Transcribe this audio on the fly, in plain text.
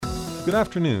Good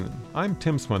afternoon. I'm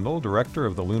Tim Swindle, Director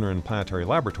of the Lunar and Planetary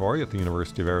Laboratory at the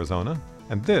University of Arizona,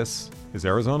 and this is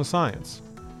Arizona Science.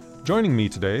 Joining me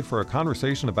today for a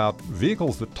conversation about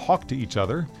vehicles that talk to each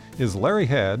other is Larry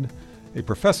Head, a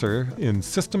professor in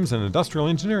Systems and Industrial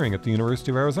Engineering at the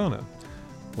University of Arizona.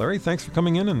 Larry, thanks for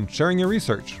coming in and sharing your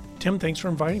research. Tim, thanks for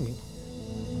inviting me.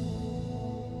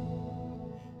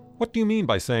 What do you mean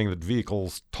by saying that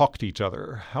vehicles talk to each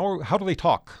other? How do they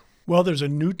talk? Well, there's a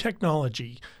new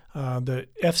technology. The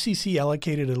FCC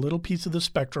allocated a little piece of the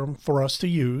spectrum for us to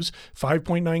use,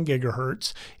 5.9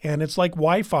 gigahertz, and it's like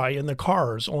Wi-Fi in the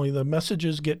cars, only the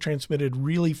messages get transmitted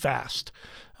really fast.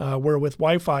 Where with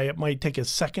Wi-Fi, it might take a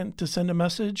second to send a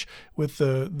message. With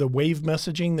the wave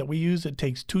messaging that we use, it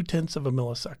takes 0.2 of a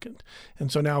millisecond. And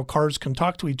so now cars can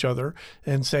talk to each other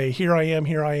and say, here I am,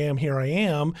 here I am, here I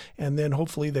am, and then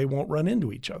hopefully they won't run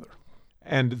into each other.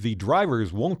 And the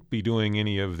drivers won't be doing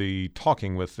any of the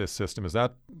talking with this system. Is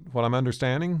that what I'm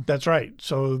understanding? That's right.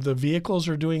 So the vehicles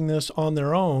are doing this on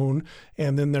their own,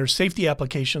 and then there's safety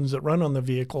applications that run on the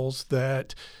vehicles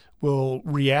that will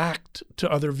react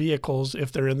to other vehicles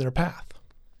if they're in their path.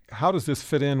 How does this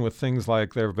fit in with things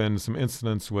like there have been some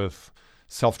incidents with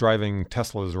self-driving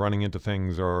Teslas running into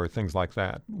things or things like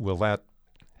that? Will that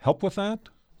help with that?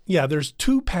 Yeah, there's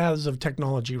two paths of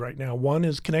technology right now. One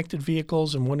is connected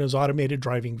vehicles and one is automated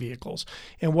driving vehicles.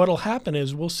 And what'll happen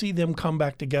is we'll see them come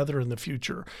back together in the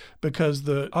future because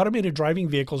the automated driving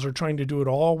vehicles are trying to do it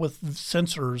all with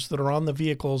sensors that are on the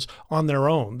vehicles on their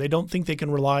own. They don't think they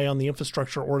can rely on the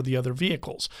infrastructure or the other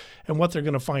vehicles. And what they're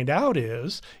going to find out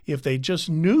is if they just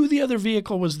knew the other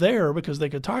vehicle was there because they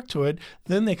could talk to it,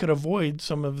 then they could avoid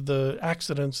some of the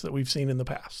accidents that we've seen in the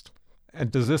past. And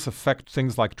does this affect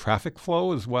things like traffic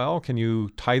flow as well? Can you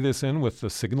tie this in with the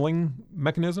signaling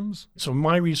mechanisms? So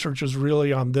my research is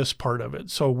really on this part of it.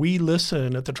 So we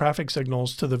listen at the traffic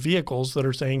signals to the vehicles that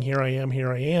are saying, here I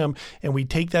am, and we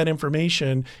take that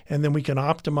information and then we can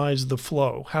optimize the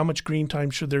flow. How much green time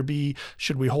should there be?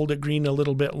 Should we hold it green a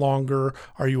little bit longer?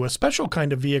 Are you a special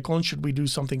kind of vehicle and should we do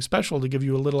something special to give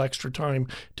you a little extra time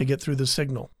to get through the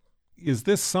signal? Is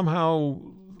this somehow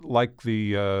like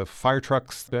the fire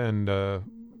trucks and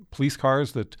police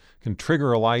cars that can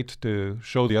trigger a light to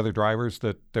show the other drivers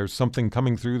that there's something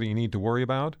coming through that you need to worry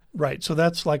about? Right. So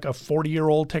that's like a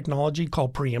 40-year-old technology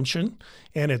called preemption,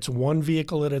 and it's one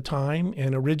vehicle at a time.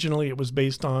 And originally it was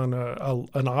based on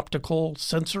an optical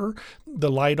sensor. The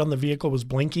light on the vehicle was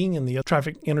blinking and the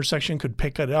traffic intersection could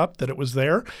pick it up that it was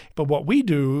there. But what we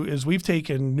do is we've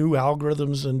taken new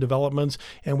algorithms and developments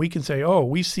and we can say, oh,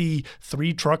 we see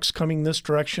 3 trucks coming this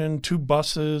direction, 2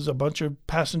 buses, a bunch of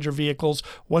passenger vehicles.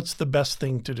 What's the best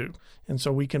thing to do? And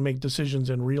so we can make decisions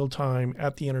in real time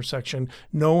at the intersection,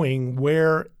 knowing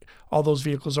where all those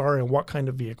vehicles are and what kind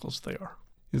of vehicles they are.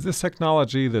 Is this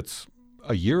technology that's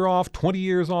a year off, 20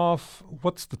 years off?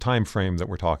 What's the time frame that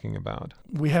we're talking about?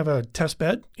 We have a test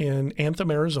bed in Anthem,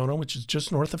 Arizona, which is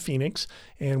just north of Phoenix,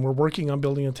 and we're working on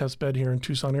building a test bed here in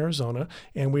Tucson, Arizona,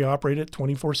 and we operate it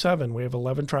 24/7. We have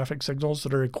 11 traffic signals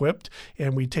that are equipped,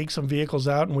 and we take some vehicles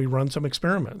out and we run some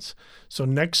experiments. So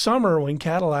next summer, when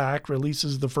Cadillac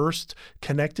releases the first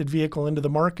connected vehicle into the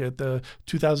market, the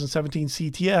 2017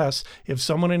 CTS, if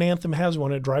someone in Anthem has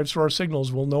one, it drives through our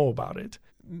signals, we'll know about it.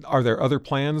 Are there other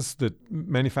plans that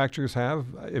manufacturers have?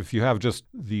 If you have just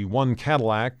the one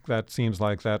Cadillac, that seems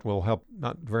like that will help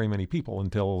not very many people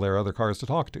until there are other cars to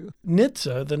talk to.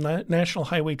 NHTSA, the National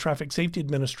Highway Traffic Safety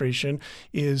Administration,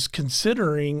 is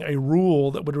considering a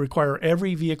rule that would require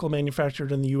every vehicle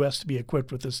manufactured in the U.S. to be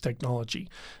equipped with this technology.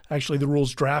 Actually, the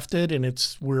rule's drafted, and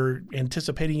we're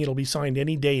anticipating it'll be signed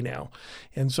any day now.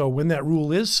 And so when that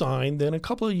rule is signed, then a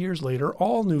couple of years later,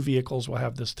 all new vehicles will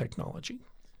have this technology.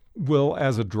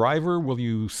 As a driver, will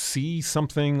you see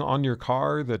something on your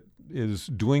car that is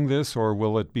doing this, or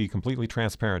will it be completely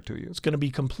transparent to you? It's going to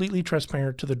be completely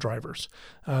transparent to the drivers.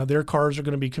 Their cars are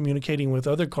going to be communicating with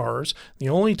other cars. The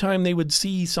only time they would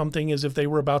see something is if they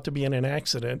were about to be in an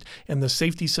accident and the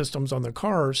safety systems on the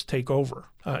cars take over.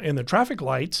 In the traffic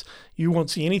lights, you won't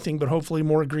see anything but hopefully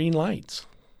more green lights.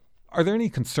 Are there any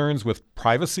concerns with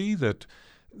privacy that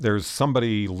there's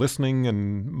somebody listening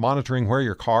and monitoring where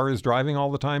your car is driving all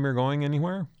the time you're going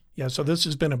anywhere? Yeah, so this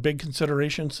has been a big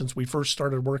consideration since we first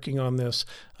started working on this.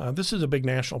 This is a big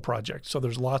national project, so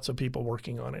there's lots of people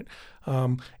working on it.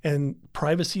 And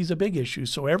privacy is a big issue.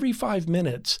 So every 5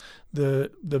 minutes, the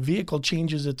vehicle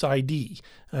changes its ID.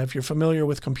 If you're familiar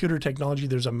with computer technology,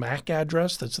 there's a MAC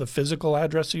address. That's the physical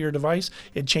address of your device.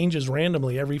 It changes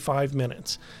randomly every 5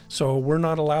 minutes. So we're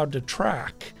not allowed to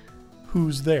track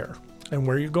who's there and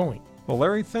where you're going. Well,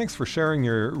 Larry, thanks for sharing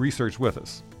your research with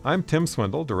us. I'm Tim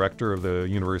Swindle, Director of the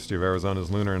University of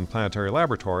Arizona's Lunar and Planetary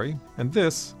Laboratory, and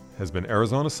this has been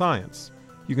Arizona Science.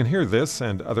 You can hear this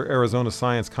and other Arizona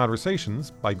Science conversations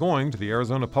by going to the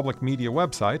Arizona Public Media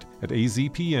website at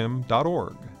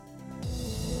azpm.org.